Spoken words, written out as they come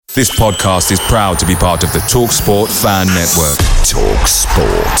This podcast is proud to be part of the TalkSport Fan Network.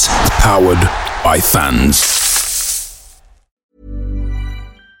 TalkSport. Powered by fans.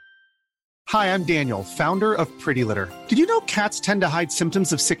 Hi, I'm Daniel, founder of Pretty Litter. Did you know cats tend to hide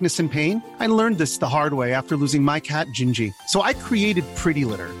symptoms of sickness and pain? I learned this the hard way after losing my cat, Gingy. So I created Pretty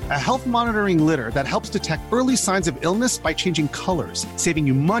Litter, a health monitoring litter that helps detect early signs of illness by changing colors, saving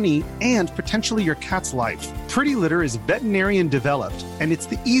you money and potentially your cat's life. Pretty Litter is veterinarian developed, and it's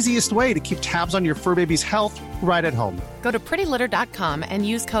the easiest way to keep tabs on your fur baby's health right at home. Go to prettylitter.com and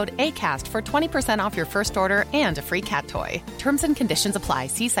use code ACAST for 20% off your first order and a free cat toy. Terms and conditions apply.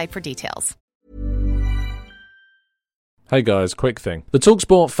 See site for details. Hey guys, quick thing. The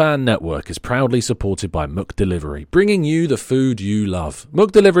TalkSport Fan Network is proudly supported by McDelivery, bringing you the food you love.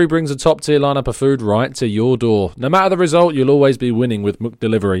 McDelivery brings a top-tier lineup of food right to your door. No matter the result, you'll always be winning with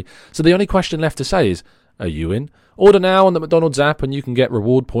McDelivery. So the only question left to say is, are you in? Order now on the McDonald's app and you can get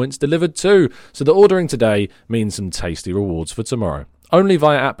reward points delivered too. So the ordering today means some tasty rewards for tomorrow. Only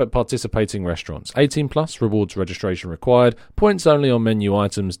via app at participating restaurants. 18 plus, rewards registration required. Points only on menu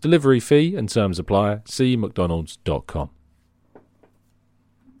items. Delivery fee and terms apply. See mcdonalds.com.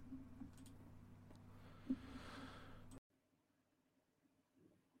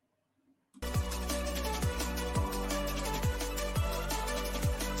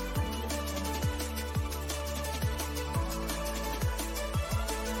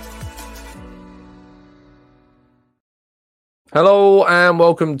 Hello and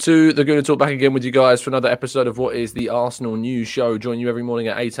welcome to the Gooner Talk, back again with you guys for another episode of what is the Arsenal News Show. Join you every morning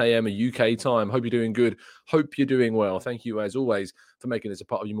at 8 a.m. UK time. Hope you're doing good. Hope you're doing well. Thank you as always for making this a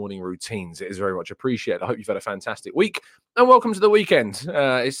part of your morning routines. It is very much appreciated. I hope you've had a fantastic week and welcome to the weekend.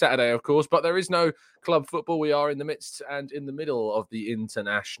 It's Saturday, of course, but there is no club football. We are in the midst and in the middle of the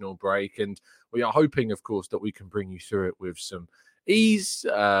international break, and we are hoping, of course, that we can bring you through it with some ease,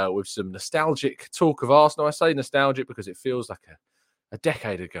 with some nostalgic talk of Arsenal. I say nostalgic because it feels like a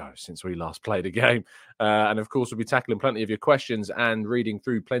decade ago since we last played a game. And of course, we'll be tackling plenty of your questions and reading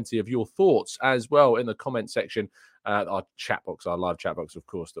through plenty of your thoughts as well in the comment section. Our chat box, our live chat box, of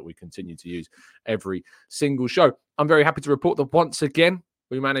course, that we continue to use every single show. I'm very happy to report that once again,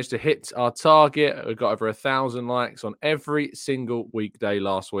 we managed to hit our target. We got over 1,000 likes on every single weekday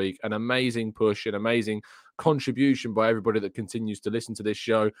last week. An amazing push, an amazing contribution by everybody that continues to listen to this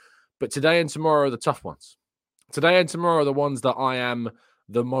show. But today and tomorrow are the tough ones. Today and tomorrow are the ones that I am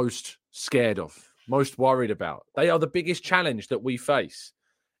the most scared of, most worried about. They are the biggest challenge that we face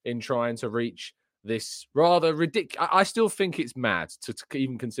in trying to reach this rather ridiculous. I still think it's mad to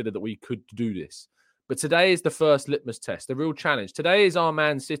even consider that we could do this. But today is the first litmus test, the real challenge. Today is our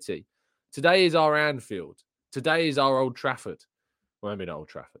Man City. Today is our Anfield. Today is our Old Trafford. Well, maybe not Old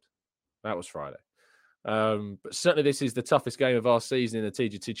Trafford. That was Friday. But certainly this is the toughest game of our season in the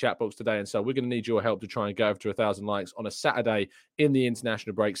TGT chat box today. And so we're going to need your help to try and go over to 1,000 likes on a Saturday in the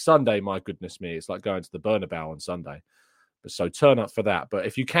international break. Sunday, my goodness me, it's like going to the Bernabeu on Sunday. So turn up for that. But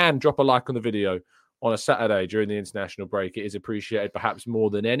if you can, drop a like on the video on a Saturday during the international break. It is appreciated perhaps more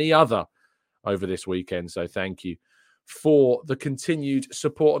than any other over this weekend. So thank you for the continued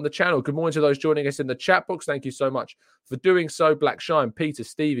support on the channel. Good morning to those joining us in the chat box. Thank you so much for doing so. Black Shine, Peter,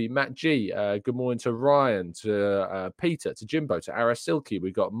 Stevie, Matt G. Good morning to Ryan, to Peter, to Jimbo, to Arasilki.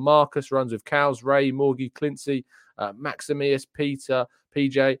 We've got Marcus runs with cows, Ray, Morgie, Clincy, Maximius, Peter,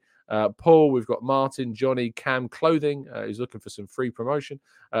 PJ, Paul. We've got Martin, Johnny, Cam Clothing, who's looking for some free promotion.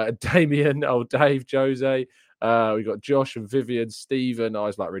 Damien, old Dave, Jose. We've got Josh and Vivian, Stephen. I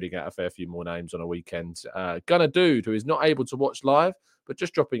was like reading out a fair few more names on a weekend. Gunner Dude, who is not able to watch live, but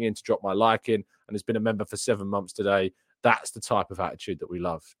just dropping in to drop my like in and has been a member for 7 months today. That's the type of attitude that we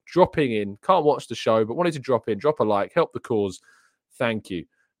love. Dropping in, can't watch the show, but wanted to drop in, drop a like, help the cause. Thank you,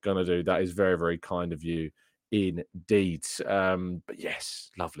 Gunner Dude. That is very, very kind of you indeed. But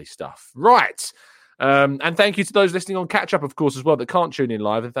yes, lovely stuff. Right. And thank you to those listening on catch-up, of course, as well, that can't tune in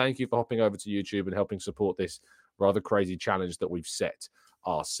live. And thank you for hopping over to YouTube and helping support this rather crazy challenge that we've set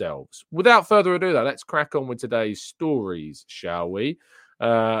ourselves. Without further ado, though, let's crack on with today's stories, shall we?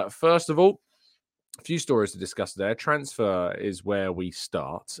 First of all, a few stories to discuss there. Transfer is where we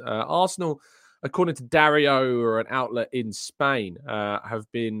start. Arsenal, according to Dario, or an outlet in Spain, have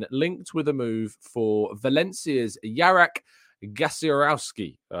been linked with a move for Valencia's Jarek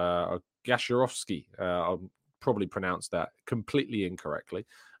Gasiorowski, Gasharovsky. I'll probably pronounce that completely incorrectly.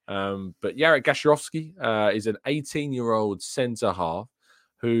 But Jarek Gasharovsky is an 18-year-old centre-half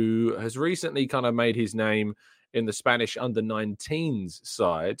who has recently kind of made his name in the Spanish under-19s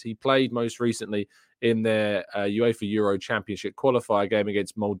side. He played most recently in their UEFA Euro Championship qualifier game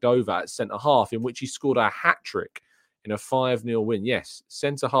against Moldova at centre-half, in which he scored a hat-trick in a 5-0 win. Yes,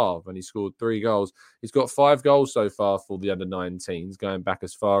 centre-half, and he scored 3 goals. He's got 5 goals so far for the under-19s, going back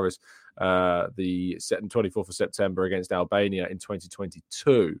as far as the 24th of September against Albania in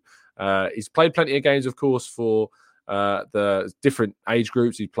 2022. He's played plenty of games, of course, for the different age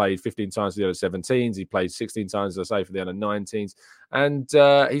groups. He played 15 times for the under-17s. He played 16 times, as I say, for the under-19s. And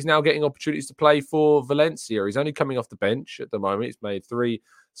he's now getting opportunities to play for Valencia. He's only coming off the bench at the moment. He's made 3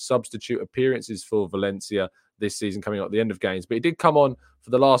 substitute appearances for Valencia this season, coming up at the end of games. But he did come on for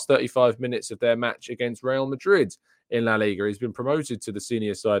the last 35 minutes of their match against Real Madrid in La Liga. He's been promoted to the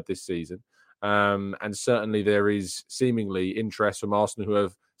senior side this season. And certainly there is seemingly interest from Arsenal, who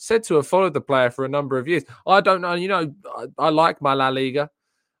have said to have followed the player for a number of years. I don't know. I like my La Liga.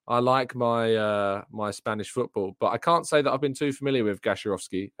 I like my my Spanish football, but I can't say that I've been too familiar with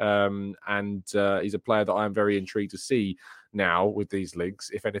Gaširovski. And he's a player that I'm very intrigued to see now with these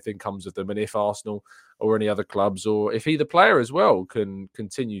leagues, if anything comes of them, and if Arsenal or any other clubs, or if he, the player as well, can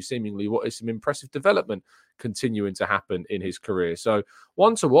continue seemingly what is some impressive development continuing to happen in his career. So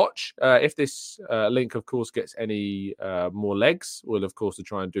one to watch. If this link, of course, gets any more legs, we'll, of course, to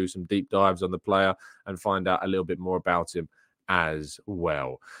try and do some deep dives on the player and find out a little bit more about him as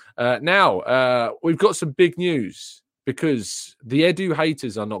well. Now, we've got some big news, because the Edu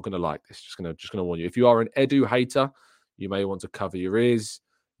haters are not going to like this. Just going to warn you. If you are an Edu hater, you may want to cover your ears.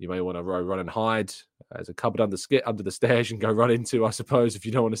 You may want to run and hide. There's a cupboard under the stairs you can go run into, I suppose, if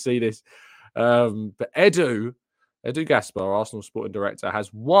you don't want to see this. But Edu Gaspar, Arsenal sporting director,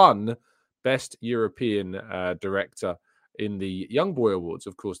 has won Best European Director in the Young Boy Awards.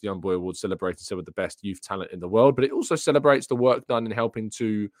 Of course, the Young Boy Awards celebrating some of the best youth talent in the world, but it also celebrates the work done in helping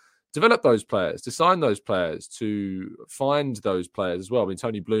to develop those players, to sign those players, to find those players as well. I mean,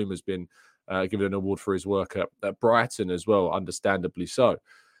 Tony Bloom has been given an award for his work at Brighton as well, understandably so.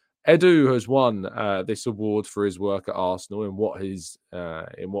 Edu has won this award for his work at Arsenal and what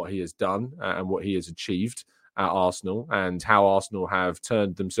he has done and what he has achieved at Arsenal, and how Arsenal have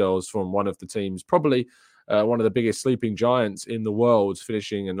turned themselves from one of the teams, probably one of the biggest sleeping giants in the world,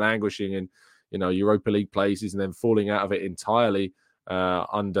 finishing and languishing in Europa League places and then falling out of it entirely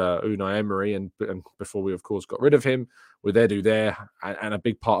under Unai Emery, and before we, of course, got rid of him, with Edu there, and a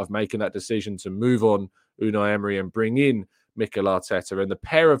big part of making that decision to move on Unai Emery and bring in Mikel Arteta. And the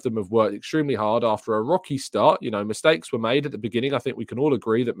pair of them have worked extremely hard after a rocky start. Mistakes were made at the beginning. I think we can all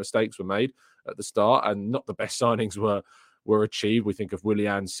agree that mistakes were made at the start, and not the best signings were achieved. We think of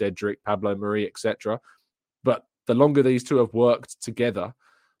Willian, Cedric, Pablo Mari, etc. But the longer these two have worked together,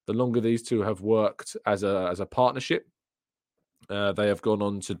 the longer these two have worked as a partnership, they have gone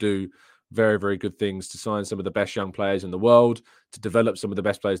on to do very, very good things, to sign some of the best young players in the world, to develop some of the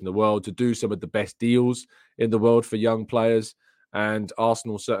best players in the world, to do some of the best deals in the world for young players. And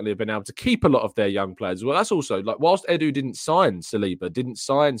Arsenal certainly have been able to keep a lot of their young players. Well, that's also, like, whilst Edu didn't sign Saliba, didn't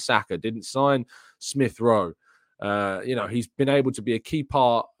sign Saka, didn't sign Smith Rowe, he's been able to be a key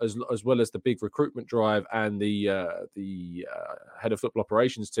part, as well as the big recruitment drive and the head of football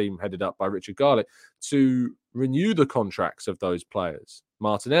operations team, headed up by Richard Garlick, to renew the contracts of those players.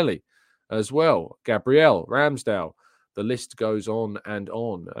 Martinelli as well, Gabriel, Ramsdale, the list goes on and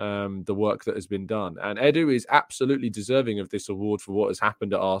on, the work that has been done. And Edu is absolutely deserving of this award for what has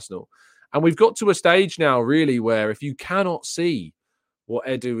happened at Arsenal. And we've got to a stage now, really, where if you cannot see what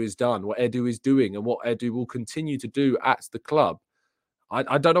Edu has done, what Edu is doing, and what Edu will continue to do at the club,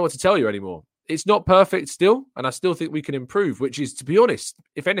 I don't know what to tell you anymore. It's not perfect still, and I still think we can improve, which is, to be honest,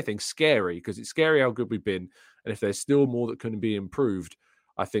 if anything, scary, because it's scary how good we've been. And if there's still more that can be improved,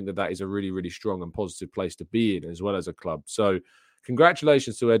 I think that is a really, really strong and positive place to be in, as well as a club. So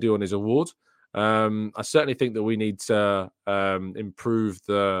congratulations to Edu on his award. I certainly think that we need to improve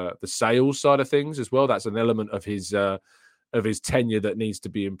the sales side of things as well. That's an element of his tenure that needs to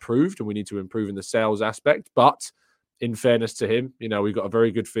be improved, and we need to improve in the sales aspect. But in fairness to him, we got a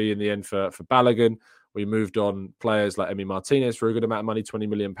very good fee in the end for Balogun. We moved on players like Emi Martinez for a good amount of money, £20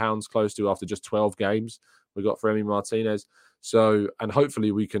 million close to, after just 12 games we got for Emi Martinez. So, and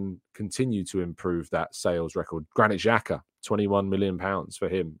hopefully we can continue to improve that sales record. Granit Xhaka, £21 million for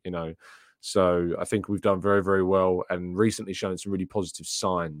him, So I think we've done very, very well, and recently shown some really positive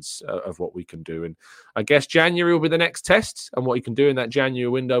signs of what we can do. And I guess January will be the next test, and what he can do in that January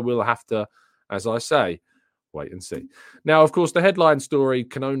window, we'll have to, as I say, wait and see. Now, of course, the headline story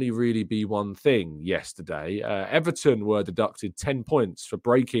can only really be one thing yesterday. Everton were deducted 10 points for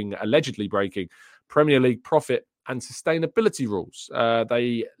allegedly breaking Premier League profit and sustainability rules.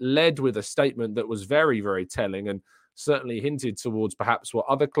 They led with a statement that was very, very telling, and certainly hinted towards perhaps what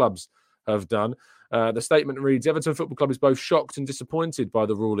other clubs have done. The statement reads, Everton Football Club is both shocked and disappointed by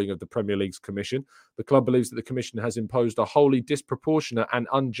the ruling of the Premier League's commission. The club believes that the commission has imposed a wholly disproportionate and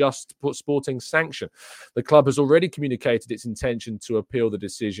unjust sporting sanction. The club has already communicated its intention to appeal the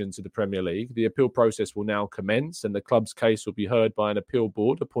decision to the Premier League. The appeal process will now commence, and the club's case will be heard by an appeal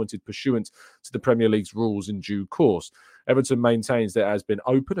board appointed pursuant to the Premier League's rules in due course. Everton maintains that it has been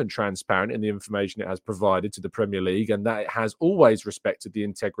open and transparent in the information it has provided to the Premier League, and that it has always respected the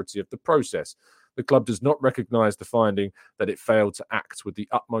integrity of the process. The club does not recognise the finding that it failed to act with the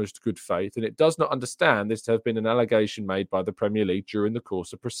utmost good faith, and it does not understand this to have been an allegation made by the Premier League during the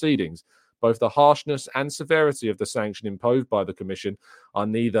course of proceedings. Both the harshness and severity of the sanction imposed by the Commission are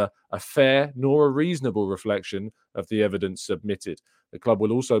neither a fair nor a reasonable reflection of the evidence submitted. The club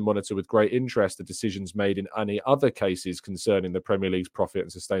will also monitor with great interest the decisions made in any other cases concerning the Premier League's profit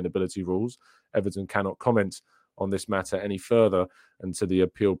and sustainability rules. Everton cannot comment on this matter any further until the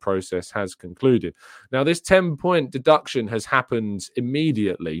appeal process has concluded. Now, this 10-point deduction has happened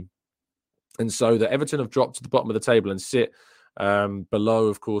immediately, and so that Everton have dropped to the bottom of the table and sit below,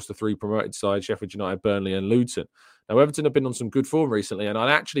 of course, the three promoted sides, Sheffield United, Burnley and Luton. Now, Everton have been on some good form recently, and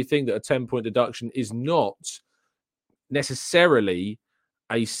I actually think that a 10-point deduction is not necessarily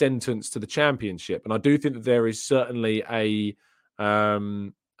a sentence to the Championship. And I do think that there is certainly a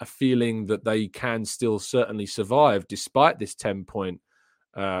feeling that they can still certainly survive despite this 10-point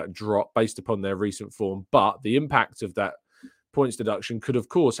drop based upon their recent form. But the impact of that points deduction could, of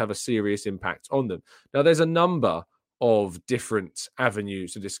course, have a serious impact on them. Now, there's a number of different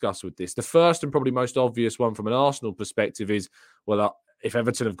avenues to discuss with this. The first and probably most obvious one from an Arsenal perspective is, well, if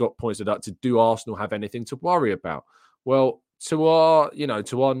Everton have got points deducted, do Arsenal have anything to worry about? Well, to our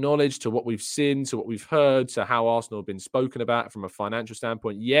knowledge, to what we've seen, to what we've heard, to how Arsenal have been spoken about from a financial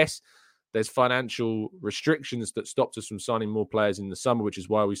standpoint, yes, there's financial restrictions that stopped us from signing more players in the summer, which is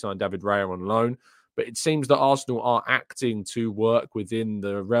why we signed David Raya on loan. But it seems that Arsenal are acting to work within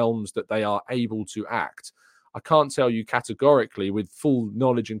the realms that they are able to act. I can't tell you categorically with full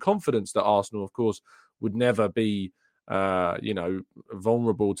knowledge and confidence that Arsenal, of course, would never be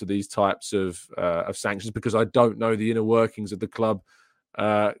vulnerable to these types of sanctions, because I don't know the inner workings of the club,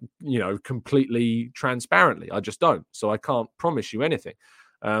 completely transparently. I just don't. So I can't promise you anything.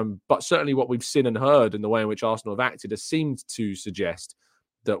 But certainly what we've seen and heard and the way in which Arsenal have acted has seemed to suggest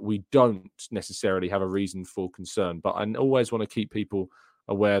that we don't necessarily have a reason for concern. But I always want to keep people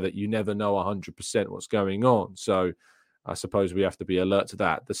aware that you never know 100% what's going on. So I suppose we have to be alert to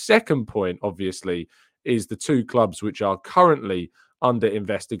that. The second point, obviously, is the two clubs which are currently under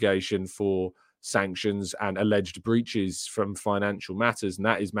investigation for sanctions and alleged breaches from financial matters, and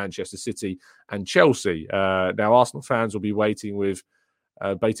that is Manchester City and Chelsea. Now, Arsenal fans will be waiting with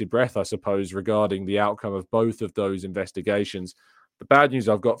bated breath, I suppose, regarding the outcome of both of those investigations. The bad news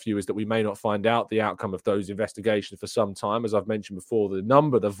I've got for you is that we may not find out the outcome of those investigations for some time. As I've mentioned before,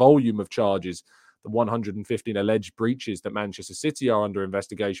 the volume of charges, the 115 alleged breaches that Manchester City are under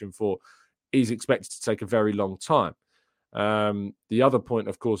investigation for, is expected to take a very long time. The other point,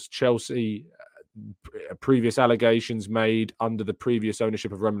 of course, Chelsea, previous allegations made under the previous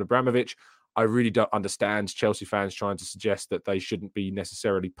ownership of Roman Abramovich. I really don't understand Chelsea fans trying to suggest that they shouldn't be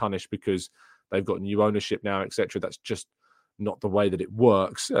necessarily punished because they've got new ownership now, etc. That's just not the way that it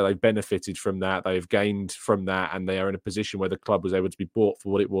works. They've benefited from that. They've gained from that. And they are in a position where the club was able to be bought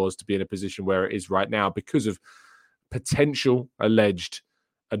for what it was to be in a position where it is right now because of potential alleged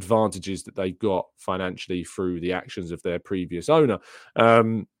advantages that they got financially through the actions of their previous owner.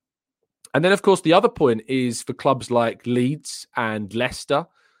 And then, of course, the other point is for clubs like Leeds and Leicester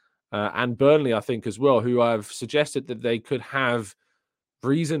and Burnley, I think, as well, who have suggested that they could have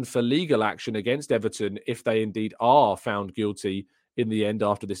reason for legal action against Everton if they indeed are found guilty in the end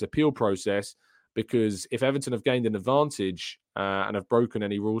after this appeal process. Because if Everton have gained an advantage and have broken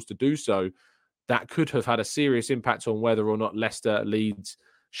any rules to do so, that could have had a serious impact on whether or not Leicester, Leeds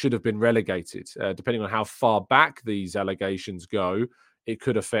should have been relegated. Depending on how far back these allegations go, it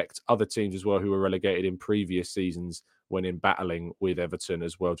could affect other teams as well who were relegated in previous seasons when in battling with Everton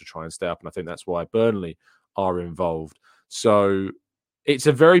as well to try and stay up. And I think that's why Burnley are involved. So it's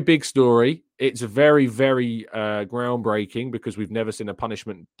a very big story. It's a very, very groundbreaking because we've never seen a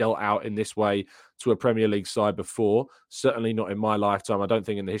punishment dealt out in this way to a Premier League side before. Certainly not in my lifetime. I don't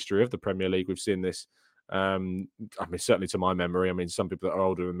think in the history of the Premier League we've seen this. Certainly to my memory. Some people that are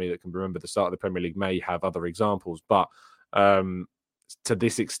older than me that can remember the start of the Premier League may have other examples. But to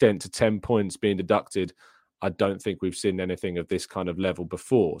this extent, to 10 points being deducted, I don't think we've seen anything of this kind of level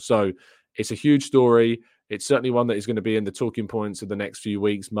before. So it's a huge story. it's certainly one that is going to be in the talking points of the next few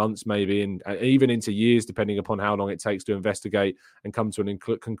weeks, months, maybe, and even into years, depending upon how long it takes to investigate and come to an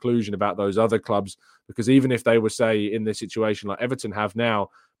conclusion about those other clubs. Because even if they were, say, in this situation like Everton have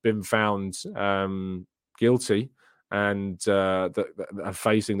now been found guilty and are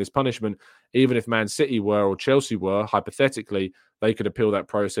facing this punishment, even if Man City were or Chelsea were, hypothetically, they could appeal that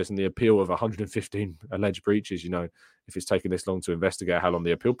process, and the appeal of 115 alleged breaches, if it's taking this long to investigate, how long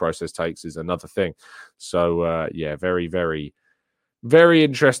the appeal process takes is another thing. So, very, very, very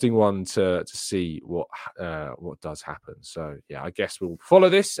interesting one to see what does happen. So, I guess we'll follow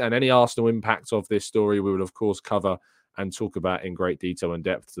this, and any Arsenal impact of this story we will, of course, cover and talk about in great detail and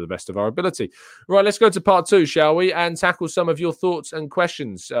depth to the best of our ability. Right, let's go to part 2, shall we? And tackle some of your thoughts and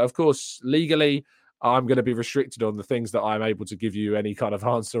questions. Of course, legally, I'm going to be restricted on the things that I'm able to give you any kind of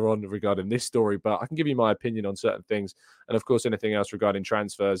answer on regarding this story, but I can give you my opinion on certain things. And of course, anything else regarding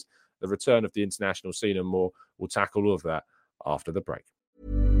transfers, the return of the international scene and more. We'll tackle all of that after the break.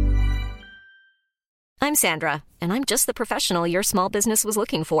 I'm Sandra, and I'm just the professional your small business was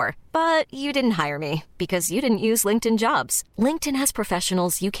looking for. But you didn't hire me because you didn't use LinkedIn Jobs. LinkedIn has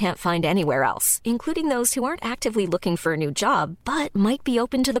professionals you can't find anywhere else, including those who aren't actively looking for a new job, but might be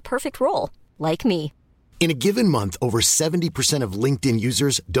open to the perfect role, like me. In a given month, over 70% of LinkedIn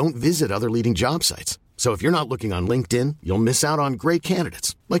users don't visit other leading job sites. So if you're not looking on LinkedIn, you'll miss out on great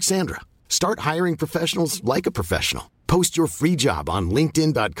candidates like Sandra. Start hiring professionals like a professional. Post your free job on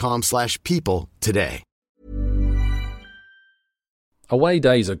linkedin.com/people today. Away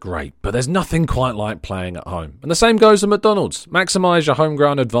days are great, but there's nothing quite like playing at home. And the same goes to McDonald's. Maximise your home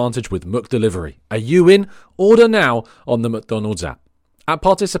ground advantage with McDelivery. Are you in? Order now on the McDonald's app. At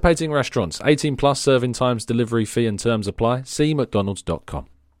participating restaurants, 18 plus serving times, delivery fee and terms apply. See mcdonalds.com.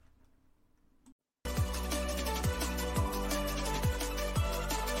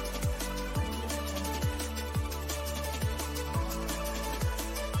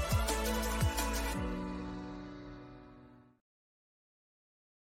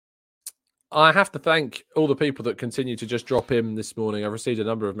 I have to thank all the people that continue to just drop in this morning. I've received a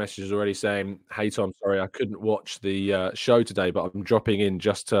number of messages already saying, hey, Tom, sorry, I couldn't watch the show today, but I'm dropping in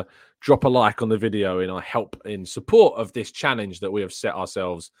just to drop a like on the video in our help in support of this challenge that we have set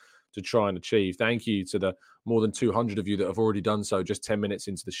ourselves to try and achieve. Thank you to the more than 200 of you that have already done so just 10 minutes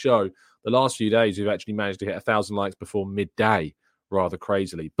into the show. The last few days, we've actually managed to hit 1,000 likes before midday, rather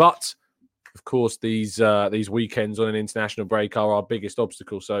crazily. But of course, these weekends on an international break are our biggest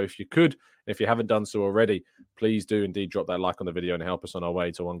obstacle. So if you could, if you haven't done so already, please do indeed drop that like on the video and help us on our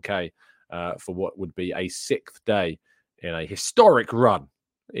way to 1K for what would be a 6th day in a historic run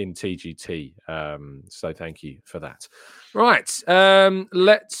in TGT. So thank you for that. Right,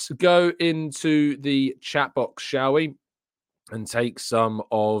 let's go into the chat box, shall we? And take some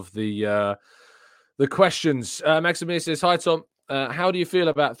of the questions. Maximilian says, hi, Tom. How do you feel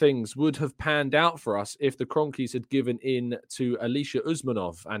about things would have panned out for us if the Kroenkes had given in to Alisher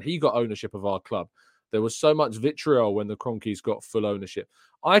Usmanov and he got ownership of our club? There was so much vitriol when the Kroenkes got full ownership.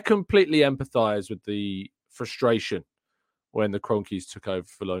 I completely empathise with the frustration when the Kroenkes took over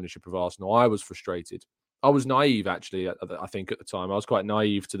full ownership of Arsenal. I was frustrated. I was naive, actually, I think at the time. I was quite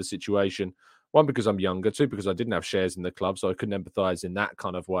naive to the situation. One, because I'm younger. Two, because I didn't have shares in the club, so I couldn't empathise in that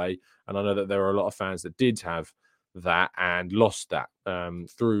kind of way. And I know that there are a lot of fans that did have that and lost that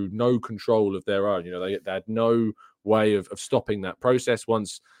through no control of their own. They had no way of stopping that process.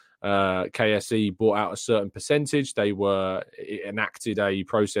 Once KSE bought out a certain percentage, they enacted a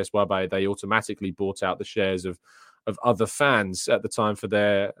process whereby they automatically bought out the shares of other fans at the time for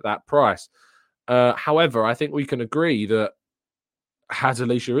that price. However, I think we can agree that had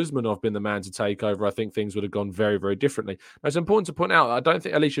Alisher Usmanov been the man to take over, I think things would have gone very, very differently. Now, it's important to point out, I don't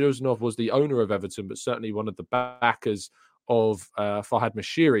think Alisher Usmanov was the owner of Everton, but certainly one of the backers of Farhad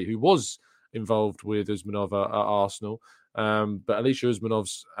Moshiri, who was involved with Usmanov at Arsenal. But Alisher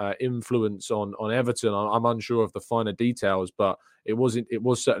Usmanov's influence on Everton, I'm unsure of the finer details, but it was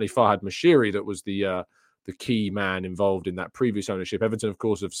certainly Farhad Moshiri that was the key man involved in that previous ownership. Everton, of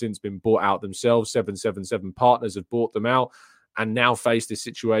course, have since been bought out themselves. 777 Partners have bought them out and now face this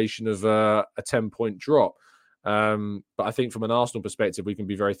situation of a 10-point drop. But I think from an Arsenal perspective, we can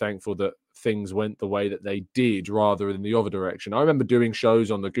be very thankful that things went the way that they did rather than the other direction. I remember doing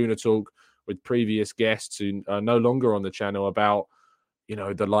shows on the Gooner Talk with previous guests who are no longer on the channel about,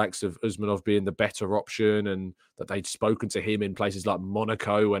 the likes of Usmanov being the better option and that they'd spoken to him in places like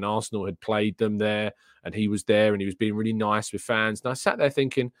Monaco when Arsenal had played them there and he was there and he was being really nice with fans. And I sat there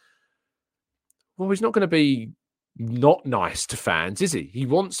thinking, well, he's not going to be not nice to fans, is he? He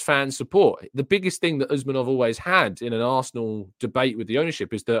wants fan support. The biggest thing that Usmanov always had in an Arsenal debate with the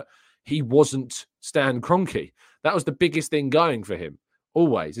ownership is that he wasn't Stan Kroenke. That was the biggest thing going for him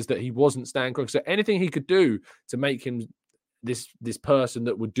always, is that he wasn't Stan Kroenke. So anything he could do to make him this person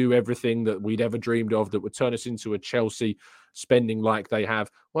that would do everything that we'd ever dreamed of, that would turn us into a Chelsea spending like they have.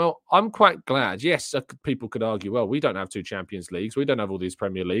 Well, I'm quite glad. Yes, people could argue, well, we don't have 2 Champions Leagues. We don't have all these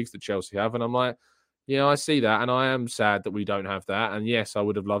Premier Leagues that Chelsea have. And I'm like, yeah, I see that. And I am sad that we don't have that. And yes, I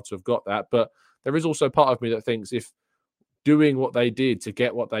would have loved to have got that. But there is also part of me that thinks if doing what they did to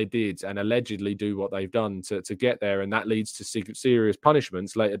get what they did and allegedly do what they've done to get there, and that leads to serious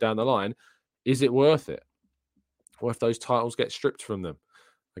punishments later down the line, is it worth it? Or if those titles get stripped from them?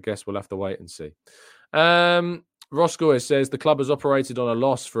 I guess we'll have to wait and see. Roscoe says the club has operated on a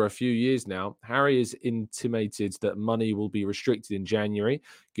loss for a few years now. Harry has intimated that money will be restricted in January,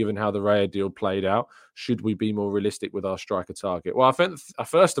 given how the Raya deal played out. Should we be more realistic with our striker target? Well, I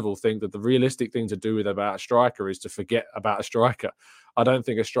first of all think that the realistic thing to do with about a striker is to forget about a striker. I don't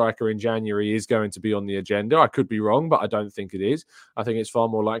think a striker in January is going to be on the agenda. I could be wrong, but I don't think it is. I think it's far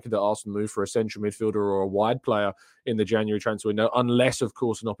more likely that Arsenal move for a central midfielder or a wide player in the January transfer window, unless, of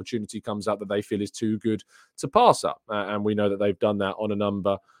course, an opportunity comes up that they feel is too good to pass up. And we know that they've done that on a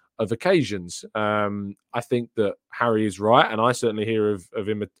number of occasions. I think that Harry is right, and I certainly hear of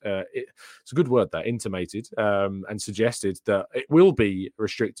him. It's a good word, that intimated and suggested that it will be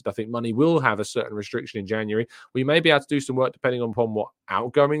restricted. I think money will have a certain restriction in January. We may be able to do some work depending upon what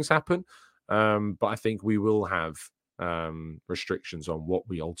outgoings happen, but I think we will have restrictions on what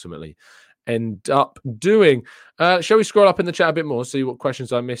we ultimately end up doing. Shall we scroll up in the chat a bit more, see what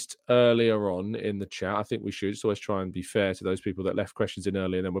questions I missed earlier on in the chat? I think we should. So let's try and be fair to those people that left questions in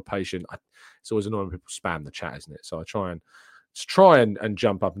early and then were patient. It's always annoying when people spam the chat, isn't it? So I try and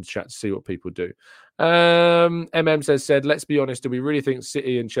jump up in the chat to see what people do. said, let's be honest, do we really think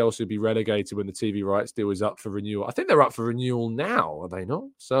City and Chelsea will be relegated when the TV rights deal is up for renewal? I think they're up for renewal now, are they not?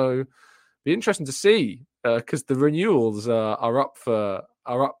 So be interesting to see, because the renewals are up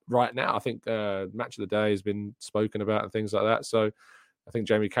right now. I think Match of the Day has been spoken about and things like that. So I think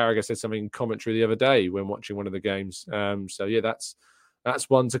Jamie Carragher said something in commentary the other day when watching one of the games. So yeah, that's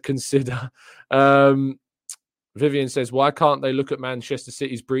one to consider. Vivian says, why can't they look at Manchester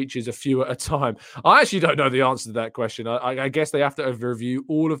City's breaches a few at a time? I actually don't know the answer to that question. I guess they have to review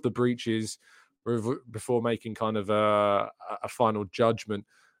all of the breaches before making kind of a final judgment.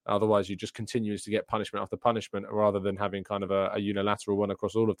 Otherwise, you just continues to get punishment after punishment rather than having kind of a unilateral one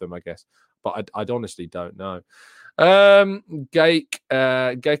across all of them, I guess. But I honestly don't know. Geke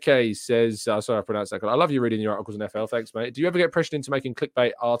says, sorry, I pronounced that. I love you reading your articles in FL. Thanks, mate. Do you ever get pressured into making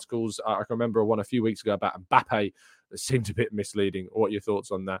clickbait articles? I can remember one a few weeks ago about Mbappe that seemed a bit misleading. What are your thoughts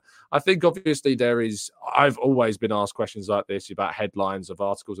on that? I think obviously I've always been asked questions like this about headlines of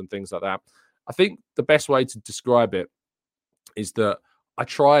articles and things like that. I think the best way to describe it is that I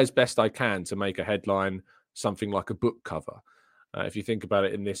try as best I can to make a headline something like a book cover. If you think about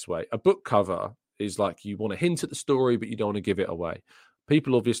it in this way, a book cover is like you want to hint at the story, but you don't want to give it away.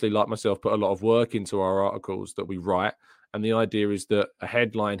 People obviously, like myself, put a lot of work into our articles that we write. And the idea is that a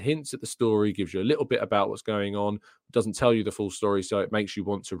headline hints at the story, gives you a little bit about what's going on, doesn't tell you the full story. So it makes you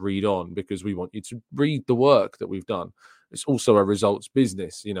want to read on because we want you to read the work that we've done. It's also a results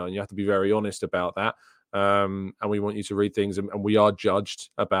business, and you have to be very honest about that. And we want you to read things, and we are judged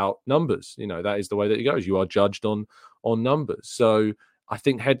about numbers. That is the way that it goes. You are judged on numbers. So I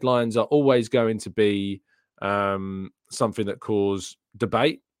think headlines are always going to be something that cause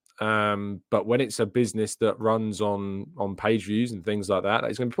debate. But when it's a business that runs on page views and things like that,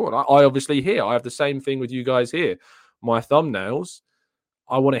 it's going to be important. I obviously I have the same thing with you guys here. My thumbnails,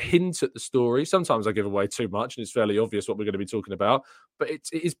 I want to hint at the story. Sometimes I give away too much, and it's fairly obvious what we're going to be talking about. But it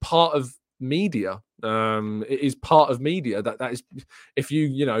is part of media. It is part of media that is, if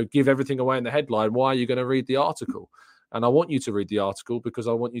you give everything away in the headline, why are you going to read the article? And I want you to read the article because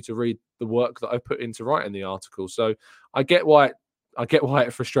I want you to read the work that I put into writing the article. So I get why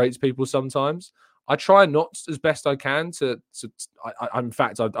it frustrates people sometimes. I try not as best I can in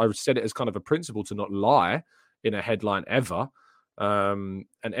fact, I said it as kind of a principle to not lie in a headline ever. And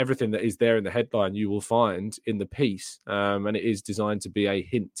everything that is there in the headline you will find in the piece, and it is designed to be a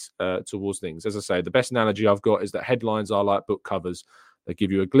hint towards things. As I say, the best analogy I've got is that headlines are like book covers. They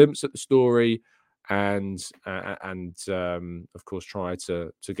give you a glimpse at the story and of course try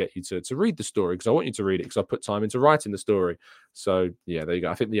to get you to read the story, because I want you to read it because I put time into writing the story. So yeah, there you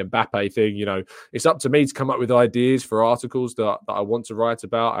go. I think the Mbappe thing, it's up to me to come up with ideas for articles that I want to write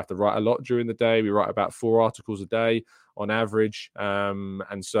about. I have to write a lot during the day. We write about 4 articles a day on average.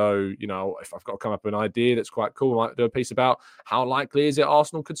 And so, if I've got to come up with an idea that's quite cool, I might do a piece about how likely is it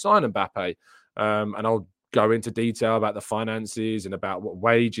Arsenal could sign Mbappe. And I'll go into detail about the finances and about what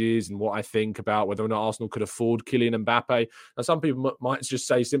wages and what I think about whether or not Arsenal could afford Kylian Mbappe. Now, some people might just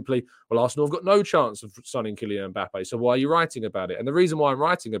say simply, well, Arsenal have got no chance of signing Kylian Mbappe, so why are you writing about it? And the reason why I'm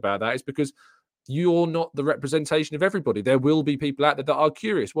writing about that is because you're not the representation of everybody. There will be people out there that are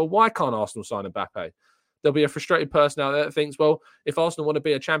curious. Well, why can't Arsenal sign Mbappe? There'll be a frustrated person out there that thinks, well, if Arsenal want to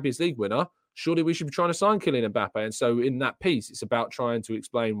be a Champions League winner, surely we should be trying to sign Kylian Mbappe. And so in that piece, it's about trying to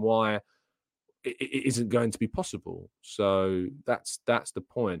explain why it isn't going to be possible. So that's the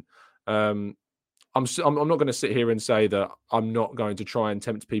point. I'm not going to sit here and say that I'm not going to try and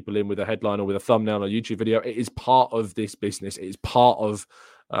tempt people in with a headline or with a thumbnail on a YouTube video. It is part of this business. It is part of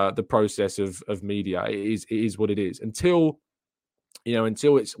the process of media. It is what it is. Until you're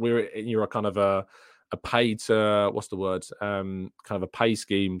a kind of a paid, what's the word? Kind of a pay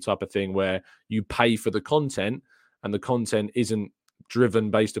scheme type of thing where you pay for the content and the content isn't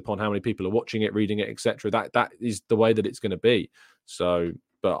driven based upon how many people are watching it, reading it, etc. That is the way that it's going to be. So,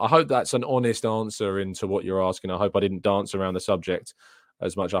 but I hope that's an honest answer into what you're asking. I hope I didn't dance around the subject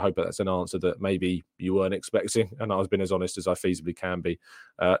as much. I hope that's an answer that maybe you weren't expecting, and I've been as honest as I feasibly can be.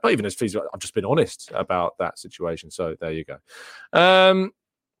 Not even as feasibly, I've just been honest about that situation. So there you go.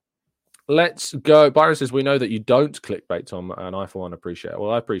 Let's go. Byron says, we know that you don't clickbait, Tom, and I, for one, appreciate it.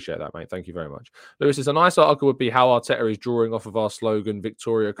 Well, I appreciate that, mate. Thank you very much. Lewis says, a nice article would be how Arteta is drawing off of our slogan,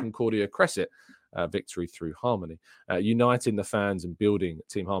 Victoria Concordia Crescit, victory through harmony, uniting the fans and building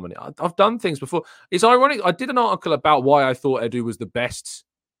team harmony. I've done things before. It's ironic. I did an article about why I thought Edu was the best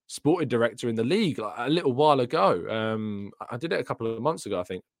sporting director in the league a little while ago. I did it a couple of months ago, I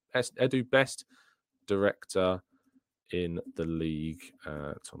think. Edu, best director in the league.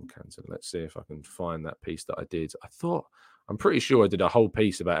 Tom Canton. Let's see if I can find that piece that I did. I'm pretty sure I did a whole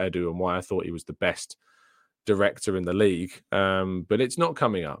piece about Edu and why I thought he was the best director in the league, but it's not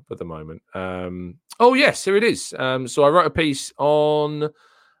coming up at the moment. Oh yes, here it is. So I wrote a piece on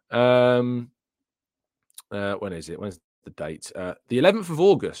when is it? When's the date? The 11th of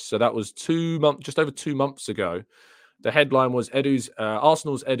August. So that was just over 2 months ago. The headline was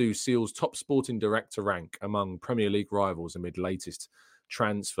Arsenal's Edu seals top sporting director rank among Premier League rivals amid latest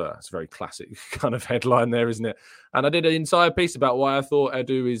transfer. It's a very classic kind of headline there, isn't it? And I did an entire piece about why I thought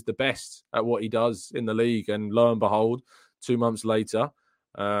Edu is the best at what he does in the league. And lo and behold, 2 months later,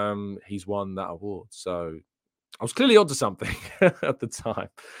 he's won that award. So I was clearly onto something at the time.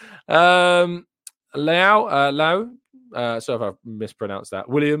 Lau, so if I mispronounced that,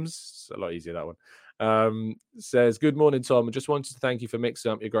 Williams, it's a lot easier, that one. Says, good morning, Tom. I just wanted to thank you for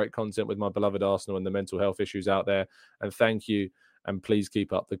mixing up your great content with my beloved Arsenal and the mental health issues out there. And thank you. And please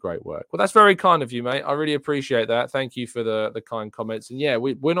keep up the great work. Well, that's very kind of you, mate. I really appreciate that. Thank you for the kind comments. And yeah,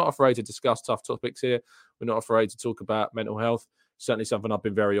 we're not afraid to discuss tough topics here. We're not afraid to talk about mental health. Certainly something I've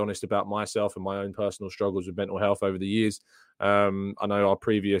been very honest about myself and my own personal struggles with mental health over the years. I know our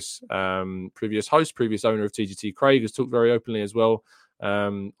previous host, previous owner of TGT, Craig, has talked very openly as well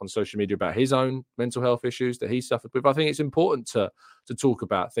on social media about his own mental health issues that he suffered with. I think it's important to talk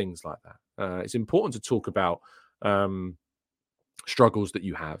about things like that. It's important to talk about struggles that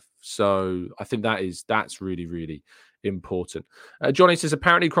you have. So I think that's really, really important. Johnny says,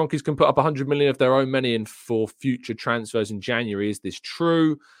 apparently Kroenkes can put up 100 million of their own money in for future transfers in January. Is this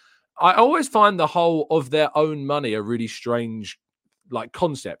true? I always find the whole of their own money a really strange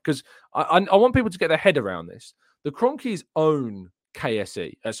concept, because I want people to get their head around this. The Kroenkes own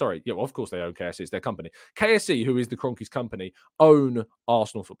KSE. Of course they own KSE. It's their company. KSE, who is the Kroenkes company, own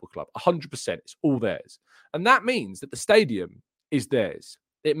Arsenal Football Club. 100%. It's all theirs. And that means that the stadium is theirs.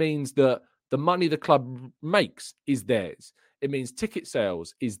 It means that the money the club makes is theirs. It means ticket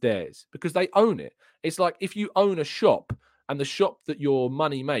sales is theirs because they own it. It's like if you own a shop and the shop that your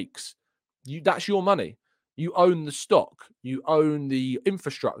money makes, that's your money. You own the stock. You own the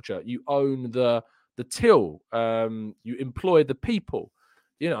infrastructure. You own the till. You employ the people.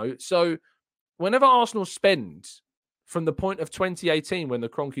 So whenever Arsenal spend, from the point of 2018 when the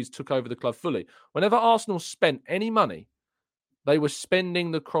Kroenkes took over the club fully, whenever Arsenal spent any money, they were spending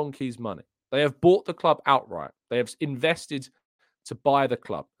the Kroenkes' money. They have bought the club outright. They have invested to buy the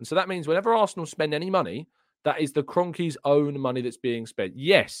club. And so that means whenever Arsenal spend any money, that is the Kroenkes' own money that's being spent.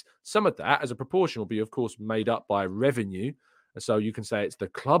 Yes, some of that as a proportion will be, of course, made up by revenue. And so you can say it's the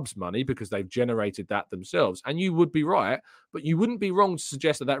club's money because they've generated that themselves. And you would be right, but you wouldn't be wrong to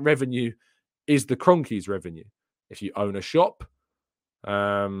suggest that revenue is the Kroenkes' revenue. If you own a shop,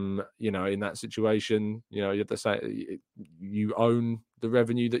 in that situation, you have to say you own the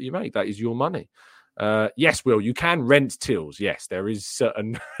revenue that you make. That is your money. Yes, Will, you can rent tills. Yes, there is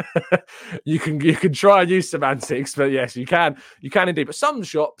certain you can try and use semantics, but yes, you can indeed. But some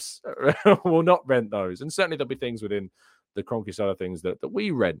shops will not rent those, and certainly there'll be things within the Kroenke side of things that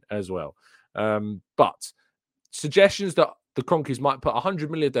we rent as well. But suggestions that the Kroenkes might put 100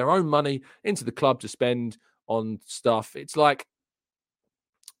 million of their own money into the club to spend on stuff. It's like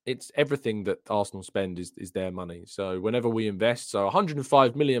it's everything that Arsenal spend is their money. So whenever we invest, so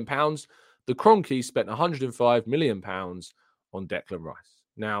 105 million pounds. The Kroenkes spent 105 million pounds on Declan Rice.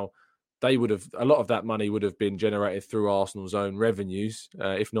 Now, a lot of that money would have been generated through Arsenal's own revenues,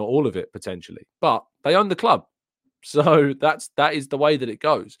 if not all of it potentially. But they own the club, so that is the way that it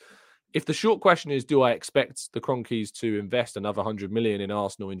goes. If the short question is, do I expect the Kroenkes to invest another 100 million in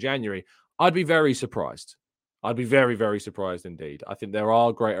Arsenal in January? I'd be very surprised. I'd be very, very surprised indeed. I think there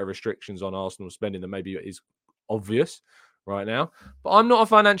are greater restrictions on Arsenal spending than maybe is obvious right now. But I'm not a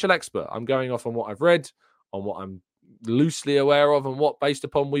financial expert. I'm going off on what I've read, on what I'm loosely aware of, and what based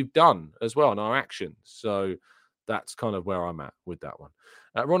upon we've done as well in our actions. So that's kind of where I'm at with that one.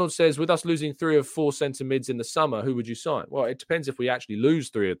 Ronald says, with us losing 3 of 4 centre mids in the summer, who would you sign? Well, it depends if we actually lose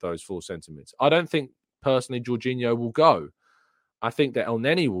 3 of those 4 centre mids. I don't think personally Jorginho will go. I think that El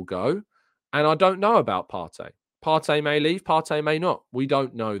Neni will go. And I don't know about Partey. Partey may leave, Partey may not. We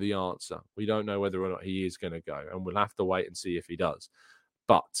don't know the answer. We don't know whether or not he is going to go, and we'll have to wait and see if he does.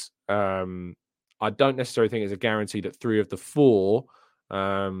 But I don't necessarily think it's a guarantee that 3 of the 4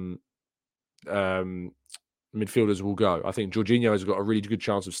 midfielders will go. I think Jorginho has got a really good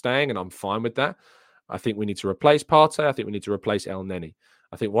chance of staying, and I'm fine with that. I think we need to replace Partey. I think we need to replace El Neni.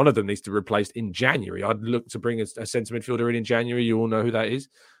 I think one of them needs to be replaced in January. I'd look to bring a centre midfielder in January. You all know who that is.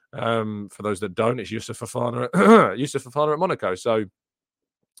 For those that don't, it's Yusuf Fofana at Monaco. So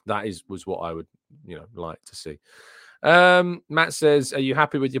that was what I would, like to see. Matt says, are you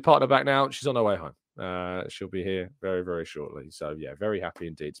happy with your partner back now? She's on her way home. She'll be here very, very shortly. So yeah, very happy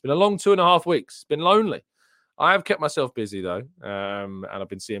indeed. It's been a long 2.5 weeks. It's been lonely. I have kept myself busy though. And I've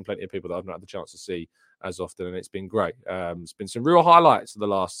been seeing plenty of people that I've not had the chance to see as often. And it's been great. It's been some real highlights of the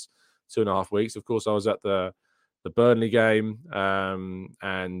last 2.5 weeks. Of course, I was at the Burnley game,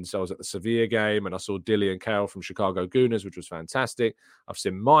 and so I was at the Sevilla game, and I saw Dilly and Kale from Chicago Gooners, which was fantastic. I've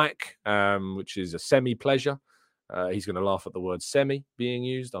seen Mike, which is a semi-pleasure. He's going to laugh at the word semi being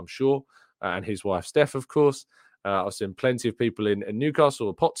used, I'm sure, and his wife Steph, of course. I've seen plenty of people in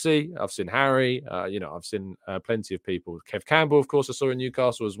Newcastle, Potsy. I've seen Harry. I've seen plenty of people. Kev Campbell, of course, I saw in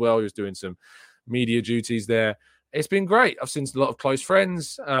Newcastle as well. He was doing some media duties there. It's been great. I've seen a lot of close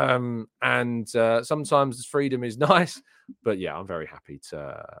friends, and sometimes freedom is nice. But yeah, I'm very happy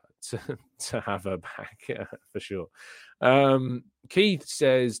to have her back for sure. Keith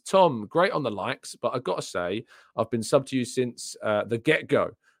says, Tom, great on the likes, but I've got to say, I've been subbed to you since the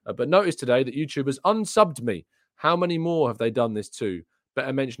get-go. But noticed today that YouTubers unsubbed me. How many more have they done this to?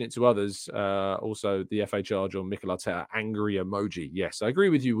 Better mention it to others. Also, the FA charge on Mikel Arteta, angry emoji. Yes, I agree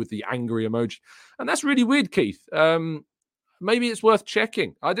with you with the angry emoji. And that's really weird, Keith. Maybe it's worth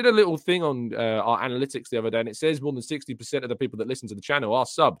checking. I did a little thing on our analytics the other day, and it says more than 60% of the people that listen to the channel are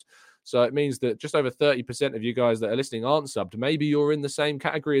subbed. So it means that just over 30% of you guys that are listening aren't subbed. Maybe you're in the same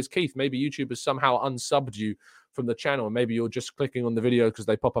category as Keith. Maybe YouTube has somehow unsubbed you from the channel. Maybe you're just clicking on the video because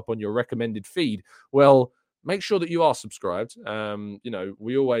they pop up on your recommended feed. Well, make sure that you are subscribed.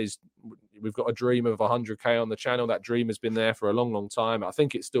 We've got a dream of 100K on the channel. That dream has been there for a long, long time. I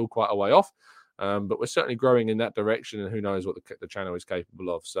think it's still quite a way off, but we're certainly growing in that direction, and who knows what the channel is capable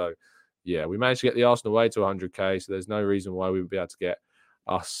of. So, yeah, we managed to get the Arsenal way to 100K, so there's no reason why we would be able to get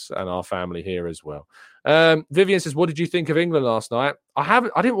us and our family here as well. Vivian says, what did you think of England last night? I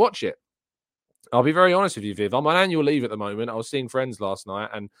didn't watch it. I'll be very honest with you, Viv. I'm on annual leave at the moment. I was seeing friends last night,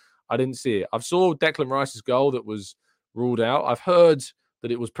 and I didn't see it. I've saw Declan Rice's goal that was ruled out. I've heard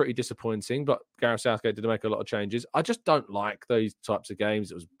that it was pretty disappointing, but Gareth Southgate did make a lot of changes. I just don't like those types of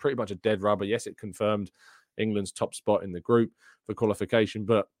games. It was pretty much a dead rubber. Yes, it confirmed England's top spot in the group for qualification,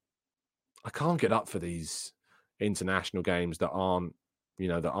 but I can't get up for these international games that aren't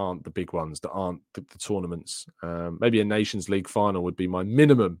the big ones, that aren't the tournaments. Maybe a Nations League final would be my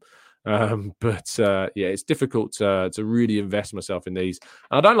minimum. But it's difficult to really invest myself in these.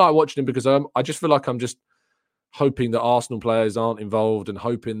 And I don't like watching them because I just feel like I'm just hoping that Arsenal players aren't involved and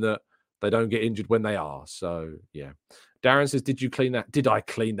hoping that they don't get injured when they are. So, yeah. Darren says, did you clean that? Did I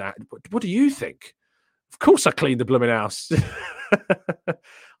clean that? What do you think? Of course I cleaned the blooming house. I've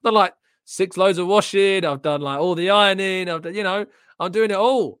done like 6 loads of washing. I've done like all the ironing. I've done, I'm doing it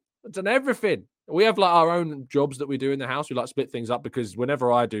all. I've done everything. We have like our own jobs that we do in the house. We like split things up because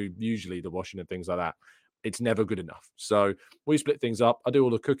whenever I do usually the washing and things like that, it's never good enough. So we split things up. I do all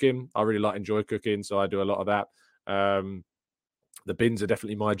the cooking. I really enjoy cooking, so I do a lot of that. The bins are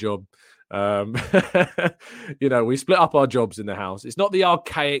definitely my job. We split up our jobs in the house. It's not the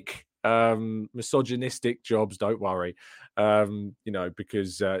archaic, misogynistic jobs, don't worry.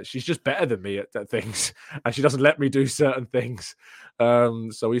 Because she's just better than me at things, and she doesn't let me do certain things.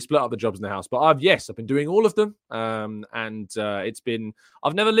 So we split up the jobs in the house. But I've been doing all of them. I've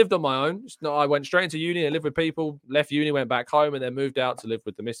nenever lived on my own. I went straight into uni and lived with people, left uni, went back home, and then moved out to live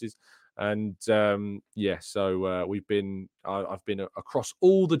with the missus. And so I've been across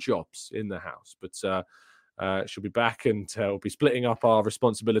all the jobs in the house, but she'll be back, and we'll be splitting up our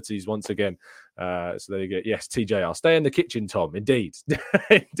responsibilities once again. So there you go. Yes, TJR, stay in the kitchen, Tom. Indeed,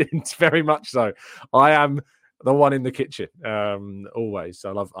 very much so. I am the one in the kitchen always.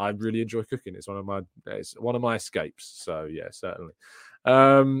 I really enjoy cooking. It's one of my escapes. So yeah, certainly.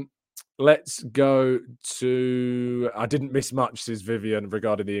 Let's go to... I didn't miss much, says Vivian,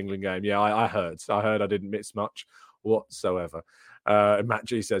 regarding the England game. Yeah, I heard I didn't miss much whatsoever. Matt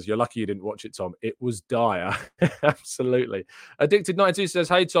G says, you're lucky you didn't watch it, Tom. It was dire. Absolutely. Addicted92 says,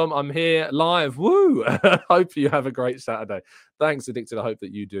 hey, Tom, I'm here live. Woo! Hope you have a great Saturday. Thanks, Addicted. I hope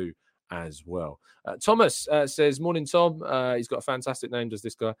that you do as well. Thomas says, morning, Tom. He's got a fantastic name, does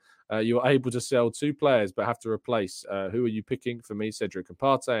this guy. You are able to sell 2 players but have to replace. Who are you picking? For me, Cedric and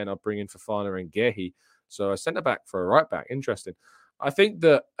Partey, and I'll bring in Fofana and Gehi. So a centre-back for a right-back. Interesting. I think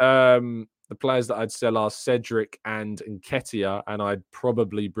that the players that I'd sell are Cedric and Nketiah, and I'd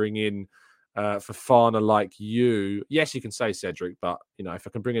probably bring in Fofana like you. Yes, you can say Cedric, but if I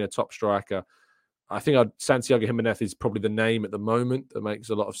can bring in a top striker, I think Santiago Jimenez is probably the name at the moment that makes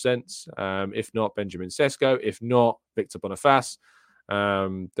a lot of sense. If not, Benjamin Sesko. If not, Victor Boniface.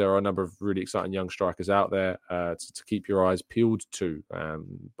 There are a number of really exciting young strikers out there to keep your eyes peeled to.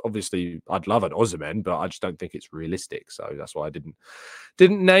 Obviously, I'd love an Osimhen, but I just don't think it's realistic. So that's why I didn't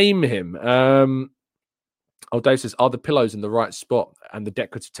name him. Dave says, are the pillows in the right spot and the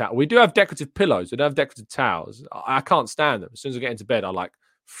decorative towel? We do have decorative pillows. We don't have decorative towels. I can't stand them. As soon as I get into bed, I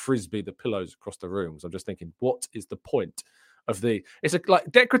frisbee the pillows across the room. So I'm just thinking, what is the point of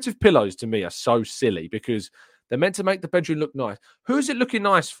decorative pillows to me are so silly because they're meant to make the bedroom look nice. Who's it looking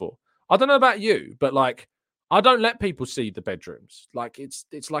nice for? I don't know about you, but I don't let people see the bedrooms.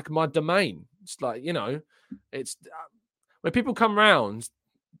 It's like my domain. It's it's when people come round,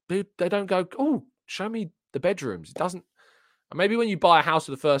 they don't go, oh, show me the bedrooms. It doesn't. Maybe when you buy a house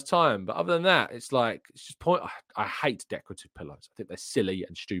for the first time, but other than that, it's just point. I hate decorative pillows. I think they're silly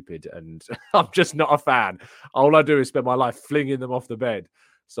and stupid, and I'm just not a fan. All I do is spend my life flinging them off the bed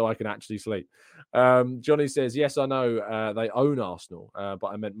so I can actually sleep. Johnny says, yes, I know they own Arsenal, but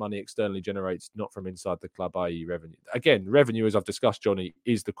I meant money externally generates, not from inside the club, i.e. revenue. Again, revenue, as I've discussed, Johnny,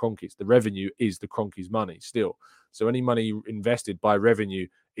 is the Kroenkes. The revenue is the Kroenkes' money still. So any money invested by revenue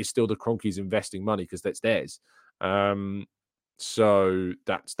is still the Kroenkes investing money because that's theirs. So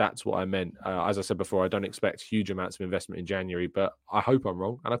that's what I meant. As I said before, I don't expect huge amounts of investment in January, but I hope I'm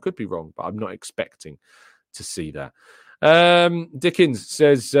wrong, and I could be wrong, but I'm not expecting to see that. Dickens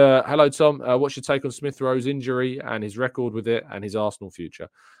says, hello, Tom. What's your take on Smith Rowe's injury and his record with it and his Arsenal future?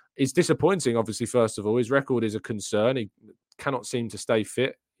 It's disappointing, obviously, first of all. His record is a concern. He cannot seem to stay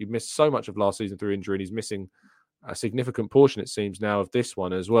fit. He missed so much of last season through injury, and he's missing a significant portion, it seems, now of this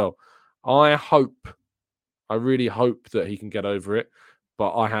one as well. I really hope that he can get over it,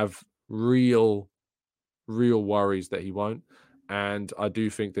 but I have real worries that he won't. And I do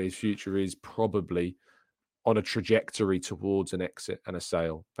think that his future is probably on a trajectory towards an exit and a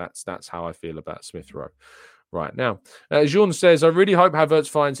sale. That's how I feel about Smith Rowe right now. Jean says, I really hope Havertz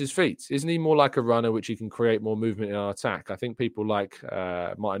finds his feet. Isn't he more like a runner, which he can create more movement in our attack? I think people like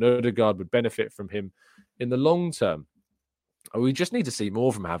Martin Odegaard would benefit from him in the long term. We just need to see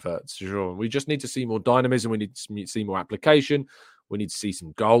more from Havertz, Jean. We just need to see more dynamism. We need to see more application. We need to see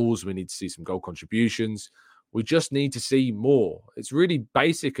some goals. We need to see some goal contributions. We just need to see more. It's really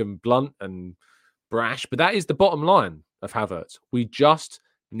basic and blunt and brash, but that is the bottom line of Havertz. We just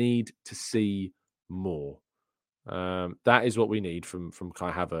need to see more. That is what we need from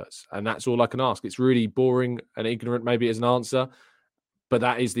Kai Havertz. And that's all I can ask. It's really boring and ignorant maybe as an answer, but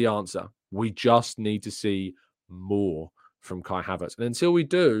that is the answer. We just need to see more from Kai Havertz. And until we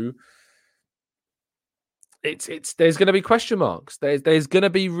do, there's going to be question marks. There's going to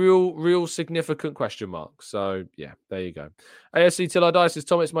be real significant question marks. So yeah, there you go. ASC Till I Die says,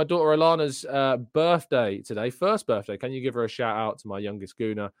 Tom, it's my daughter Alana's birthday today. First birthday. Can you give her a shout out to my youngest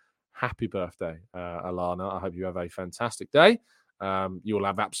Gooner? Happy birthday, Alana. I hope you have a fantastic day. You will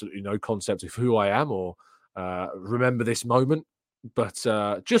have absolutely no concept of who I am or remember this moment, but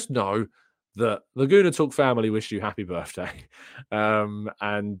just know that the Gooner Talk family wish you happy birthday. And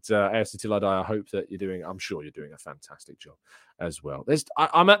AFC Till I Die, I hope that I'm sure you're doing a fantastic job as well.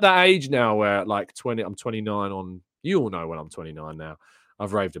 I'm at that age now where like 20, I'm 29 on, you all know when I'm 29 now.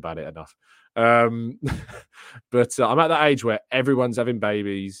 I've raved about it enough. But I'm at that age where everyone's having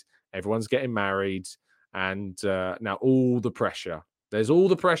babies, everyone's getting married, and now all the pressure. There's all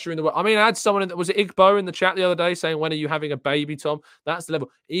the pressure in the world. I mean, I had someone, was it Igbo in the chat the other day saying, when are you having a baby, Tom? That's the level.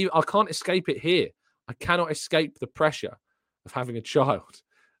 I can't escape it here. I cannot escape the pressure of having a child.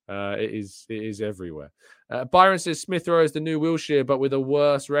 It is everywhere. Byron says Smith Rowe is the new Wilshere, but with a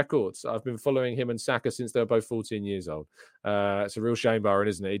worse record. So I've been following him and Saka since they were both 14 years old. It's a real shame, Byron,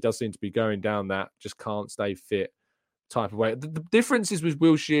 isn't it? He does seem to be going down that just can't stay fit type of way. The differences with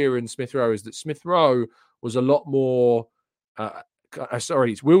Wilshere and Smith Rowe is that Smith Rowe was a lot more...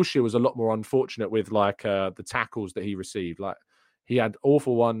 Wilshere was a lot more unfortunate with like the tackles that he received. Like he had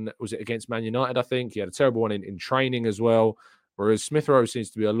awful one, was it against Man United? I think he had a terrible one in training as well. Whereas Smith Rowe seems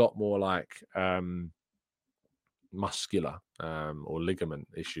to be a lot more like muscular or ligament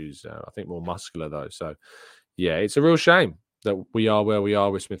issues. I think more muscular though. So yeah, it's a real shame that we are where we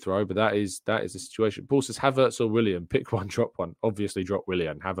are with Smith Rowe, but that is the situation. Paul says Havertz or Willian, pick one, drop one. Obviously, drop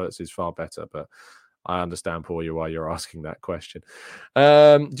Willian. Havertz is far better, but. I understand, Paul, why you're asking that question.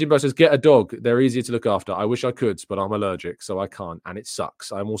 Jimbo says, get a dog. They're easier to look after. I wish I could, but I'm allergic, so I can't. And it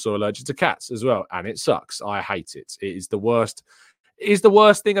sucks. I'm also allergic to cats as well. And it sucks. I hate it. It is the worst. It is the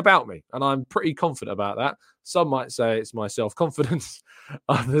worst thing about me. And I'm pretty confident about that. Some might say it's my self-confidence.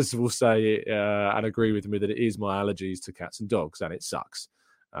 Others will say and agree with me that it is my allergies to cats and dogs. And it sucks.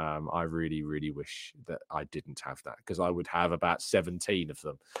 I really, really wish that I didn't have that because I would have about 17 of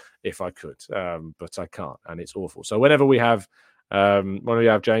them if I could, but I can't, and it's awful. So whenever we have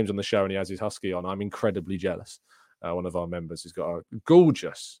James on the show and he has his husky on, I'm incredibly jealous. One of our members has got a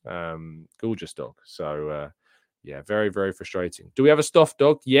gorgeous dog. So yeah, very, very frustrating. Do we have a stuffed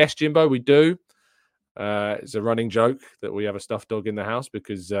dog? Yes, Jimbo, we do. It's a running joke that we have a stuffed dog in the house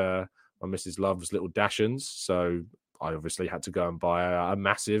because my missus loves little Dachshunds, so I obviously had to go and buy a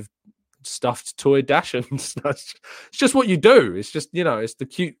massive stuffed toy Dachshunds. It's just what you do. It's just, it's the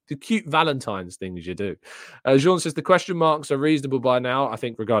cute Valentine's things you do. Jean says the question marks are reasonable by now, I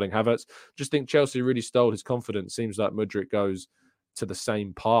think, regarding Havertz. Just think Chelsea really stole his confidence. Seems like Mudryk goes to the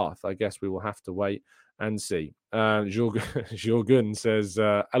same path. I guess we will have to wait and see. Jorgen says,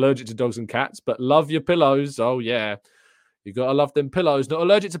 allergic to dogs and cats, but love your pillows. Oh, yeah. You got to love them pillows. Not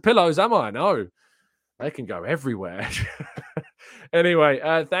allergic to pillows, am I? No. They can go everywhere. Anyway,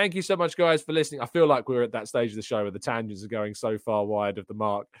 thank you so much, guys, for listening. I feel like we're at that stage of the show where the tangents are going so far wide of the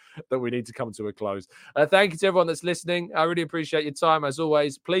mark that we need to come to a close. Thank you to everyone that's listening. I really appreciate your time, as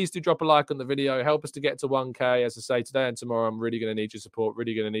always. Please do drop a like on the video. Help us to get to 1K. As I say, today and tomorrow, I'm really going to need your support,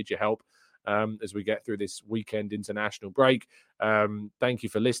 really going to need your help as we get through this weekend international break. Thank you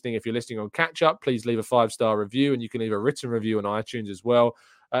for listening. If you're listening on catch-up, please leave a 5-star review, and you can leave a written review on iTunes as well.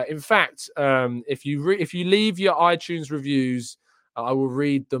 In fact, if you leave your iTunes reviews, I will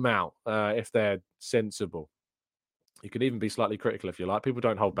read them out if they're sensible. You can even be slightly critical if you like. People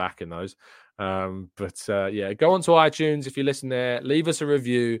don't hold back in those. But go onto iTunes if you listen there. Leave us a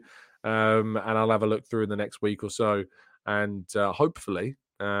review, and I'll have a look through in the next week or so. And hopefully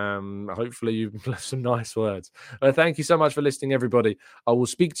you've left some nice words. Thank you so much for listening, everybody. I will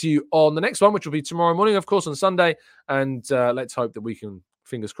speak to you on the next one, which will be tomorrow morning, of course, on Sunday. And let's hope that we can,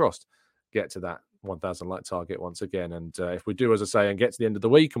 fingers crossed, get to that 1,000 like target once again. And if we do, as I say, and get to the end of the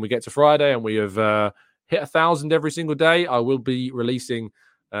week and we get to Friday and we have hit 1,000 every single day, I will be releasing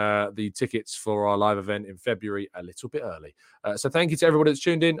the tickets for our live event in February a little bit early. So thank you to everybody that's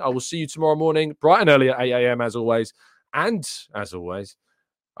tuned in. I will see you tomorrow morning, bright and early at 8 a.m. as always. And as always,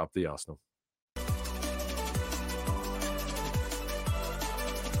 up the Arsenal.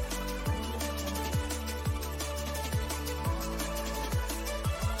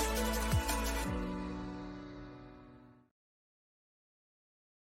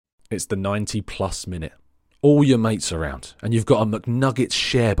 It's the 90-plus minute. All your mates around, and you've got a McNuggets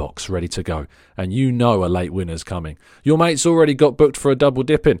share box ready to go, and you know a late winner's coming. Your mate's already got booked for a double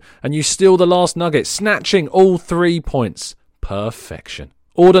dipping, and you steal the last nugget, snatching all 3 points. Perfection.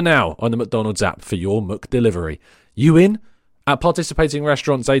 Order now on the McDonald's app for your McDelivery. You in? At participating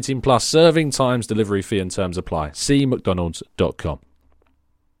restaurants, 18+, serving times, delivery fee and terms apply. See mcdonalds.com.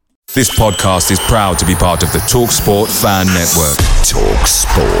 This podcast is proud to be part of the TalkSport Fan Network.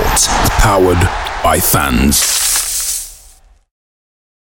 TalkSport. Powered by fans.